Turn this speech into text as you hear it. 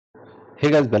Hey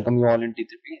guys, welcome you all in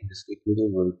T3P. In this quick video,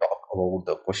 we'll talk about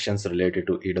the questions related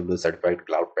to AWS Certified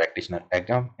Cloud Practitioner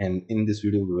exam. And in this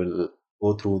video, we will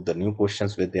go through the new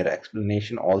questions with their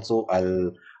explanation. Also,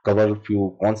 I'll cover a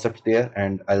few concepts there,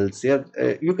 and I'll share.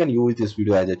 You can use this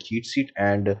video as a cheat sheet,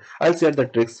 and I'll share the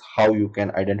tricks how you can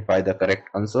identify the correct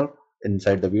answer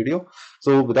inside the video.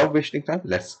 So, without wasting time,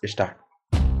 let's start.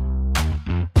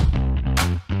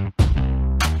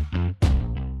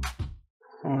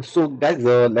 So guys,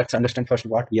 let's understand first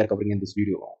what we are covering in this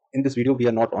video. In this video, we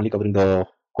are not only covering the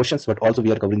questions, but also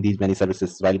we are covering these many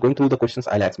services. While going through the questions,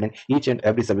 I'll explain each and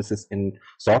every services in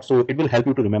short, so it will help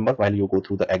you to remember while you go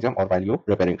through the exam or while you're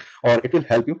preparing, or it will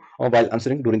help you while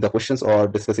answering during the questions or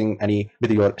discussing any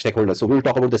with your stakeholders. So we'll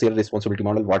talk about the shared responsibility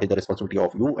model, what is the responsibility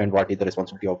of you and what is the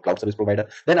responsibility of cloud service provider.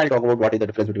 Then I'll talk about what is the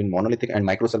difference between monolithic and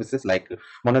microservices. Like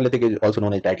monolithic is also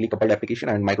known as tightly coupled application,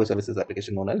 and microservices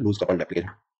application known as loose coupled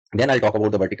application. Then I'll talk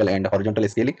about the vertical and horizontal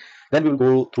scaling. Then we'll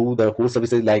go through the core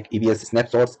services like EBS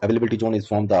snapshots. Availability zone is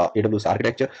from the AWS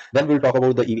architecture. Then we'll talk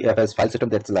about the EFS file system,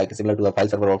 that's like similar to the file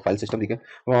server or file system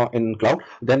in cloud.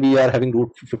 Then we are having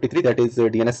Route 53, that is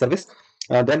DNS service.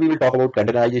 Then we will talk about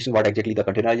containerization, what exactly the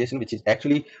containerization, which is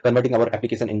actually converting our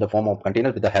application in the form of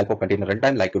container with the help of container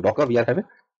runtime like Docker we are having.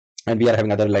 And we are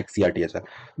having other like CRT as well.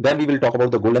 Then we will talk about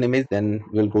the golden image. Then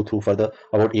we'll go through further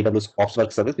about AWS Ops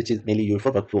Work service, which is mainly used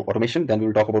for workflow automation. Then we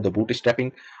will talk about the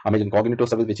bootstrapping, Amazon Cognito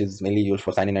service, which is mainly used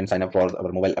for sign in and sign up for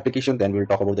our mobile application. Then we will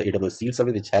talk about the AWS Shield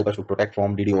service, which help us to protect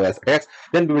from DDoS attacks.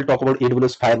 Then we will talk about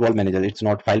AWS Firewall Manager. It's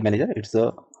not file manager, it's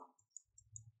a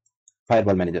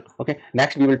firewall manager. Okay,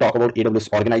 next we will talk about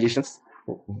AWS organizations,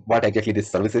 what exactly this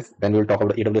service is. Then we will talk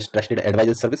about AWS trusted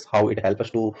advisor service, how it helps us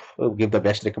to give the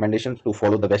best recommendations to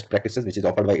follow the best practices which is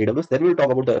offered by AWS. Then we will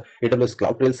talk about the AWS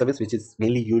cloud trail service, which is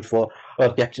mainly used for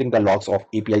capturing the logs of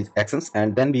API actions.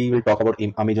 And then we will talk about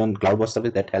Amazon CloudWatch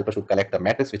service that help us to collect the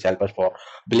metrics which help us for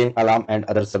billing, alarm, and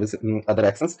other service other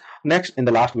actions. Next, in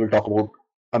the last, we will talk about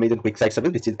Amazon QuickSight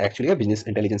service, which is actually a business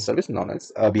intelligence service known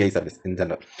as BI service in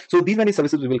general. So these many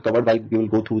services we will cover while we will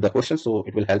go through the questions, so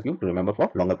it will help you to remember for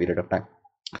longer period of time.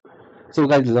 So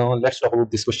guys, let's talk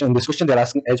about this question. In this question, they're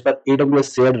asking, as per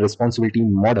AWS shared responsibility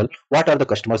model, what are the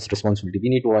customer's responsibility? We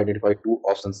need to identify two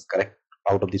options correct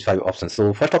out of these 5 options.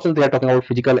 So first option, they are talking about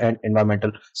physical and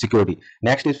environmental security.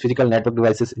 Next is physical network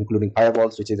devices, including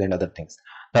firewalls, switches, and other things.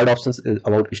 Third option is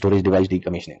about storage device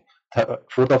decommissioning.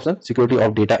 Fourth option, security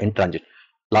of data in transit.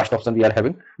 Last option, we are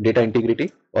having data integrity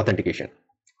authentication.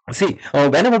 See,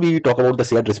 whenever we talk about the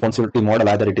shared responsibility model,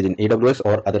 either it is in AWS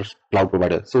or other cloud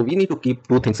providers, so we need to keep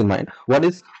two things in mind. One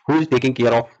is who is taking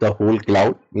care of the whole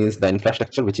cloud, means the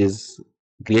infrastructure which is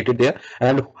created there,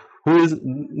 and who is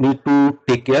need to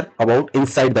take care about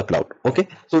inside the cloud. Okay,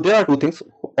 so there are two things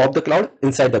of the cloud,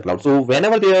 inside the cloud. So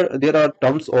whenever there are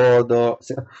terms or the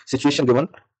situation given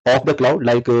of the cloud,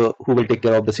 like who will take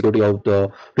care of the security of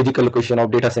the physical location of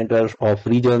data centers, of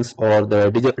regions, or the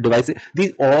devices,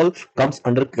 these all comes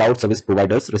under cloud service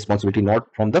providers responsibility, not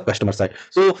from the customer side.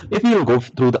 So if you will go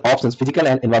through the options, physical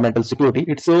and environmental security,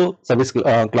 it's a service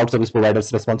cloud service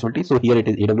providers responsibility. So here it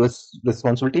is AWS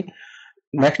responsibility.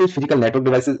 Next is physical network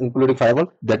devices, including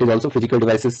firewall. That is also physical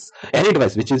devices. Any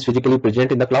device which is physically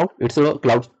present in the cloud, it's a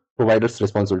cloud provider's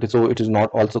responsibility. So it is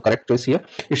not also correct choice here.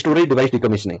 Storage device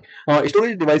decommissioning.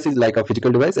 Storage device is like a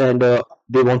physical device, and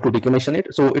they want to decommission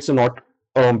it. So it's not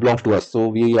belongs to us. So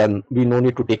we no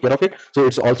need to take care of it. So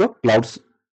it's also cloud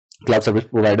service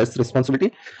providers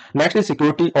responsibility. Next is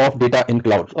security of data in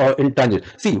cloud or in transit.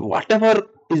 See, whatever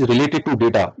is related to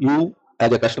data, you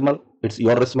as a customer, it's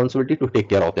your responsibility to take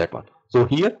care of that one. So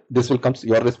here this will comes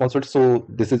your responsibility. So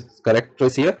this is correct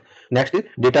choice here. Next is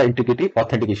data integrity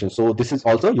authentication. So this is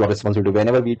also your responsibility.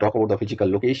 Whenever we talk about the physical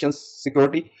locations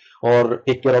security or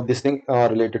take care of this thing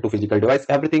related to physical device,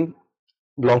 everything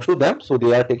belongs to them. So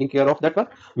they are taking care of that one.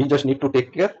 We just need to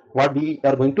take care what we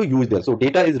are going to use there. So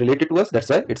data is related to us. That's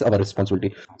why it's our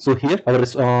responsibility. So here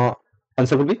our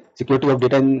answer will be security of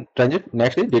data in transit.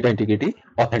 Next is data integrity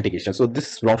authentication. So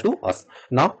this belongs to us.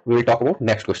 Now we will talk about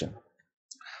next question.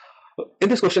 In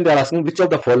this question, they are asking which of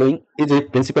the following is a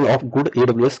principle of good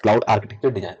AWS cloud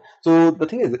architecture design. So the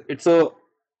thing is, it's a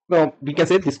we can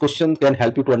say this question can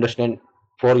help you to understand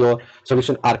for your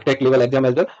solution architect level exam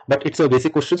as well, but it's a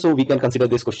basic question, so we can consider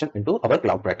this question into our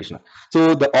cloud practitioner.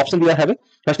 So the option we are having,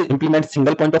 first is implement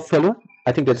single point of failure.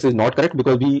 I think this is not correct,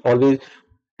 because we always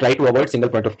try to avoid single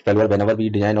point of failure whenever we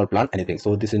design or plan anything.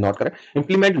 So this is not correct.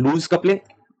 Implement loose coupling.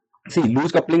 See,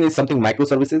 loose coupling is something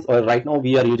microservices, or right now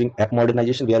we are using app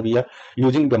modernization where we are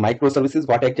using the microservices.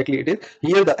 What exactly it is?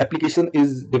 Here the application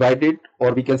is divided,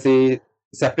 or we can say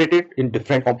separated in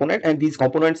different component, and these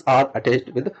components are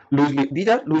attached with loosely, these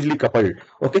are loosely coupled.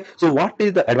 Okay, so what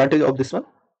is the advantage of this one?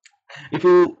 If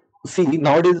you see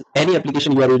nowadays, any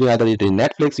application you are using, either it is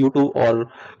Netflix, YouTube,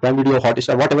 or Prime Video,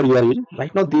 Hotstar, whatever you are using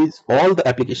right now, these all the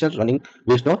applications running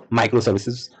based on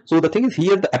microservices. So the thing is,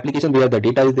 here the application where the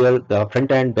data is there, the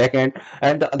front end, back end,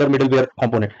 and the other middleware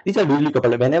component, these are loosely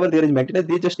coupled. Whenever there is maintenance,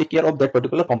 they just take care of that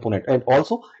particular component, and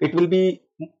also it will be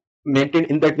maintained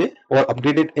in that way or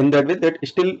upgraded in that way that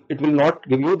still it will not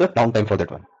give you the downtime for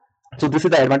that one. So this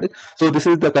is the advantage. So this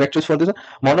is the characteristics for this one.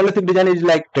 Monolithic design is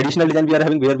like traditional design we are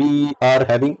having, where we are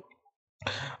having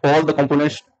all the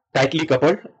components tightly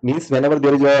coupled. Means whenever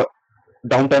there is a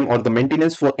downtime or the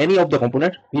maintenance for any of the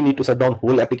component, we need to shut down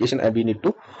whole application and we need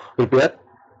to prepare,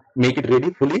 make it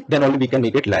ready fully, then only we can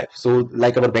make it live. So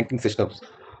like our banking systems,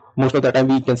 most of the time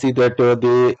we can see that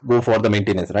they go for the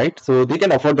maintenance, right? So they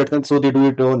can afford that, so they do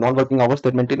it non-working hours,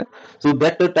 that maintenance. So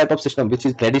that the type of system which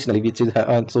is traditionally, which is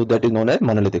so that is known as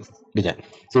monolithic design.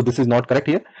 So this is not correct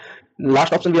here.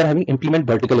 Last option we are having implement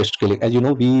vertical scaling. As you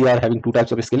know, we are having two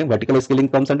types of scaling. Vertical scaling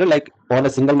comes under like on a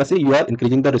single machine you are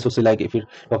increasing the resources, like if you're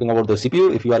talking about the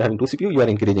CPU, if you are having two CPU you are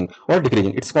increasing or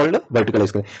decreasing, it's called a vertical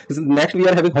scaling. Next we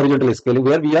are having horizontal scaling,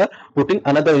 where we are putting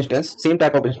another instance, same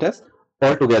type of instance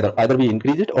all together, either we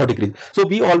increase it or decrease. So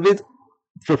we always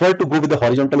prefer to go with the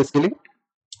horizontal scaling.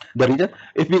 The reason,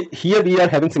 if we here we are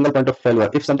having single point of failure,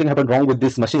 if something happened wrong with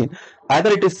this machine, either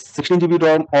it is 16 GB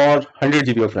RAM or 100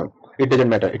 GB of RAM, it doesn't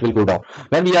matter, it will go down.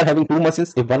 When we are having two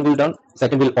machines, if one will down,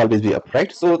 second will always be up,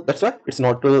 right? So that's why it's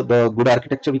not the good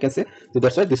architecture, we can say. So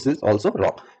that's why this is also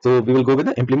wrong. So we will go with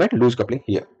the implement loose coupling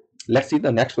here. Let's see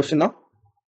the next question now.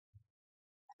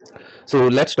 So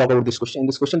let's talk about this question. In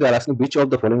this question, they are asking which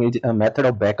of the following is a method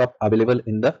of backup available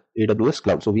in the AWS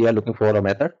cloud. So we are looking for a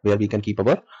method where we can keep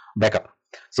our backup.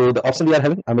 So the option we are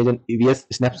having Amazon EVS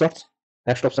snapshots.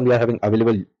 Next option we are having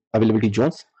availability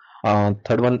zones.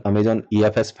 Third one, Amazon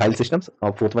EFS file systems.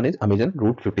 Fourth one is Amazon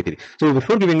Route 53. So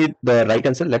before giving it the right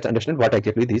answer, let's understand what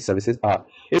exactly these services are.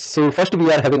 So first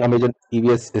we are having Amazon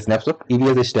EVS snapshot.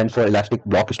 EVS stands for Elastic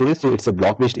Block Storage. So it's a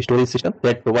block-based storage system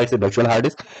that provides a virtual hard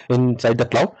disk inside the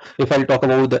cloud. If I'll talk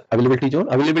about the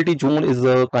availability zone is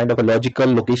a kind of a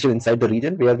logical location inside the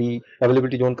region where the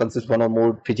availability zone consists one or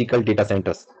more physical data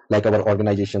centers, like our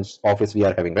organization's office we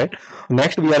are having, right?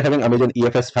 Next we are having Amazon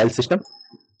EFS file system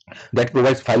that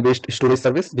provides file-based storage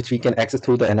service, which we can access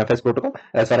through the NFS protocol.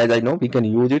 As far as I know, we can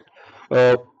use it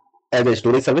uh, as a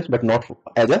storage service, but not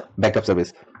as a backup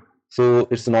service. So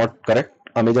it's not correct.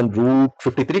 Amazon Route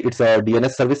 53, it's a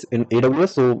DNS service in AWS.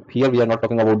 So here we are not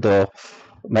talking about the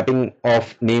mapping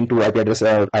of name to IP address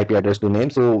or IP address to name,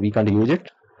 so we can't use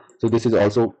it. So this is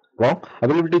also wrong.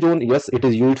 Availability zone, yes, it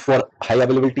is used for high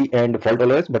availability and fault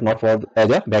tolerance, but not for as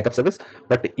a backup service.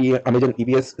 But Amazon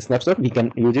EBS snapshot, we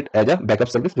can use it as a backup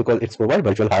service because it's provide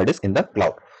virtual hard disk in the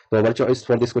cloud. So our choice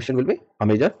for this question will be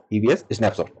Amazon EBS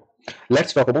snapshot.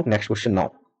 Let's talk about next question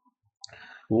now.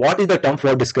 What is the term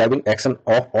for describing action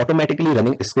of automatically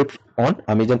running script on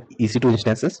Amazon EC2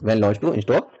 instances when launched to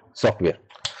install software?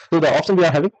 So the option we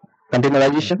are having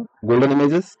containerization, golden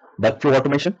images, workflow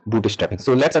automation, bootstrapping.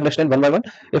 So let's understand one by one.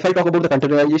 If I talk about the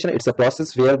containerization, it's a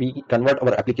process where we convert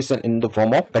our application in the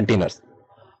form of containers.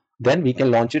 Then we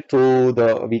can launch it through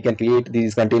we can create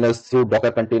these containers through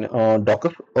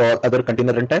Docker or other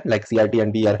container runtime like CRT,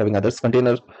 and we are having others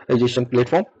containerization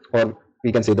platform, or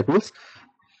we can say the tools.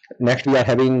 Next, we are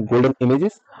having golden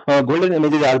images. Golden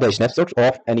images are the snapshots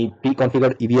of any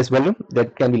pre-configured EVS volume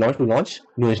that can be launched to launch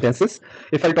new instances.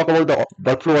 If I talk about the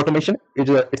workflow automation,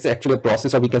 it's actually a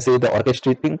process, or we can say the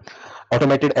orchestrating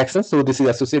automated actions. So this is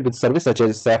associated with service such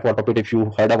as SAP Autopilot, if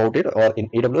you heard about it, or in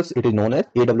AWS, it is known as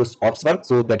AWS Ops Work.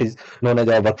 So that is known as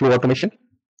a workflow automation.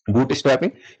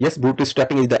 Bootstrapping, yes,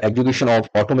 bootstrapping is the execution of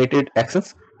automated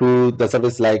actions to the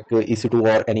service like EC2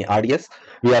 or any RDS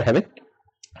we are having.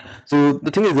 So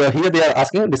the thing is, here they are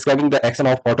asking, describing the action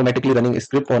of automatically running a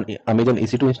script on Amazon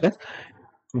EC2 instance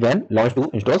when launched to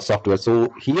install software.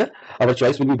 So here our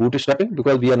choice will be bootstrapping,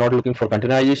 because we are not looking for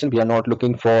containerization, we are not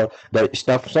looking for the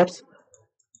snapshots,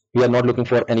 we are not looking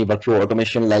for any workflow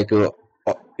automation like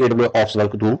AWS Ops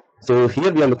Work do. So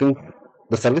here we are looking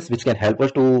the service which can help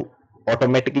us to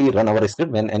automatically run our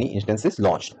script when any instance is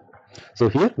launched. So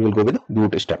here we will go with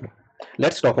bootstrapping.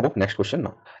 Let's talk about next question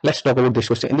now. Let's talk about this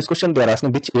question. In this question, they are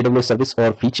asking which AWS service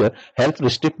or feature helps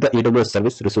restrict the AWS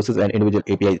service resources and individual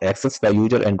API access the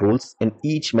user and roles in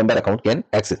each member account can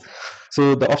access.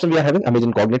 So the option we are having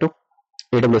Amazon Cognito,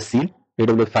 AWS Seal,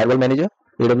 AWS Firewall Manager,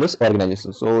 AWS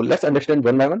Organization. So let's understand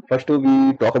one by one. First,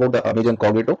 we talk about the Amazon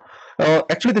Cognito.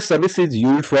 Actually, this service is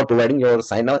used for providing your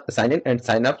sign in and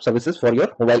sign up services for your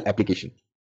mobile application.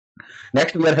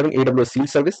 Next, we are having AWS Shield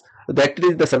service. That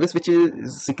is the service which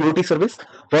is security service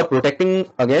for protecting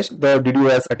against the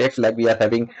DDoS attacks, like we are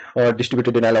having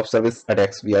distributed denial of service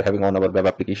attacks we are having on our web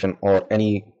application or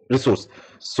any resource.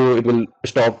 So it will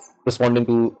stop responding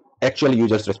to actual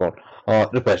users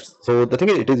requests. So the thing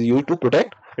is, it is used to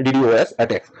protect DDoS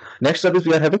attacks. Next service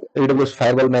we are having AWS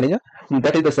Firewall Manager.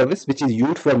 That is the service which is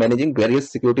used for managing various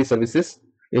security services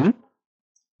in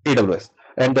AWS.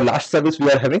 And the last service we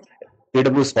are having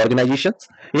AWS organizations.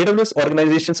 AWS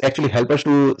organizations actually help us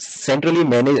to centrally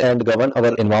manage and govern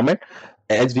our environment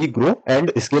as we grow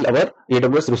and scale our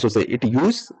AWS resources. It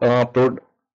uses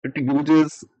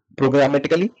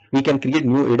programmatically. We can create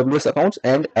new AWS accounts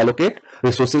and allocate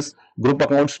resources group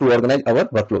accounts to organize our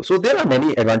workflow. So there are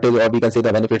many advantages, or we can say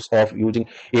the benefits of using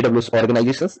AWS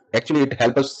organizations. Actually, it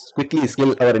helps us quickly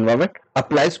scale our environment,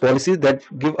 applies policies that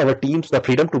give our teams the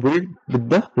freedom to build with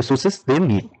the resources they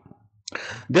need.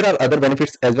 There are other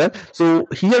benefits as well. So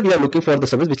here we are looking for the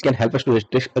service which can help us to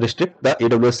restrict the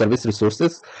AWS service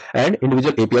resources and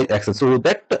individual API access. So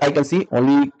that I can see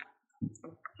only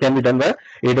can be done by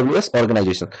AWS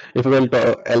organization. If we will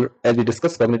as we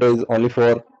discussed, Cognito is only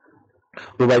for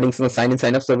providing some sign-in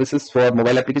sign-up services for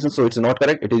mobile applications, so it's not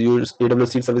correct. It is used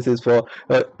AWS Shield services for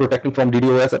protecting from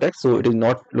DDoS attacks, so it is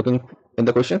not looking in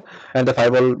the question. And the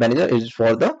firewall manager is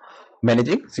for the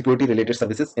managing security related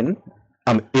services in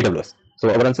AWS. So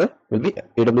our answer will be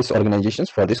AWS organizations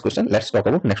for this question. Let's talk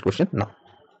about next question now.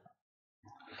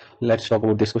 Let's talk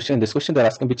about this question. In this question, they're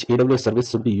asking which AWS service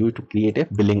should be used to create a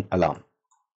billing alarm.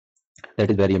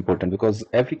 That is very important because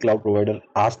every cloud provider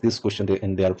asks this question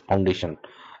in their foundation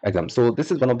exam. So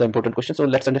this is one of the important questions. So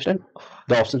let's understand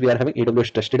the options we are having: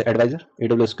 AWS Trusted Advisor,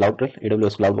 AWS CloudTrail,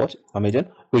 AWS CloudWatch, Amazon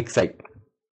QuickSight.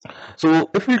 So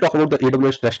if we talk about the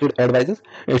AWS Trusted Advisors,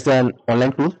 it's an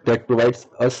online tool that provides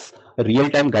us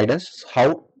real-time guidance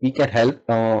how we can help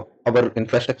our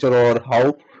infrastructure, or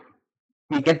how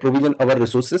we can provision our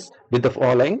resources with the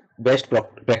following best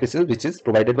practices which is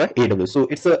provided by AWS. So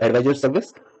it's an advisor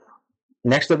service.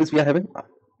 Next service we are having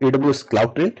AWS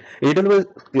CloudTrail. AWS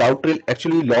CloudTrail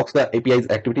actually logs the API's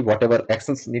activity, whatever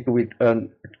actions need to be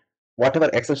whatever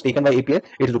actions taken by API,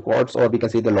 it records, or we can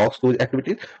say the logs those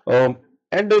activities,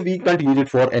 and we can't use it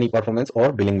for any performance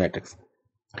or billing metrics.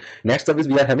 Next service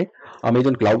we are having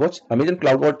Amazon CloudWatch. Amazon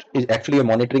CloudWatch is actually a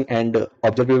monitoring and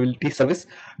observability service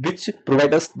which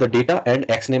provides us the data and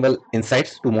actionable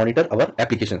insights to monitor our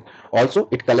application. Also,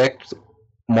 it collects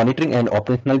monitoring and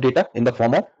operational data in the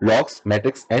form of logs,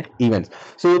 metrics, and events.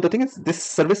 So the thing is, this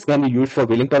service can be used for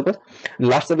billing purpose.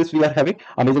 Last service we are having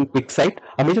Amazon QuickSight.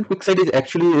 Amazon QuickSight is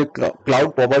actually a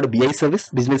cloud-powered BI service,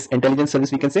 business intelligence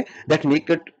service, we can say, that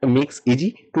makes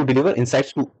easy to deliver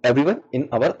insights to everyone in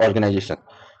our organization.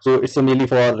 So it's mainly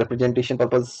for representation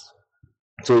purpose.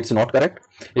 So it's not correct.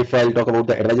 If I'll talk about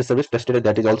the advisor service trusted,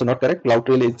 that is also not correct.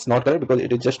 CloudTrail is not correct because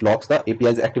it just logs the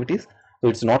API's activities. So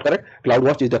it's not correct.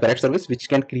 CloudWatch is the correct service which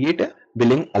can create a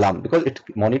billing alarm because it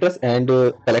monitors and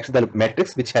collects the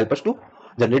metrics which help us to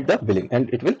generate the billing, and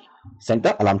it will send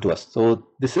the alarm to us. So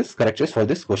this is correct choice for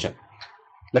this question.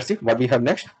 Let's see what we have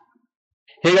next.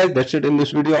 Hey guys, that's it in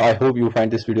this video. I hope you find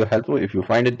this video helpful. If you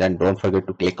find it, then don't forget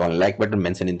to click on like button,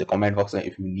 mention in the comment box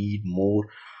if you need more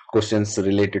questions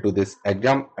related to this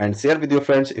exam, and share with your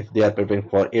friends if they are preparing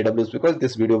for AWS, because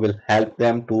this video will help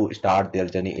them to start their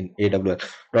journey in AWS.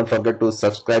 Don't forget to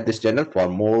subscribe this channel for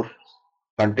more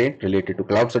content related to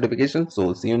cloud certification.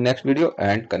 So see you in next video,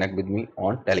 and connect with me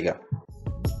on Telegram.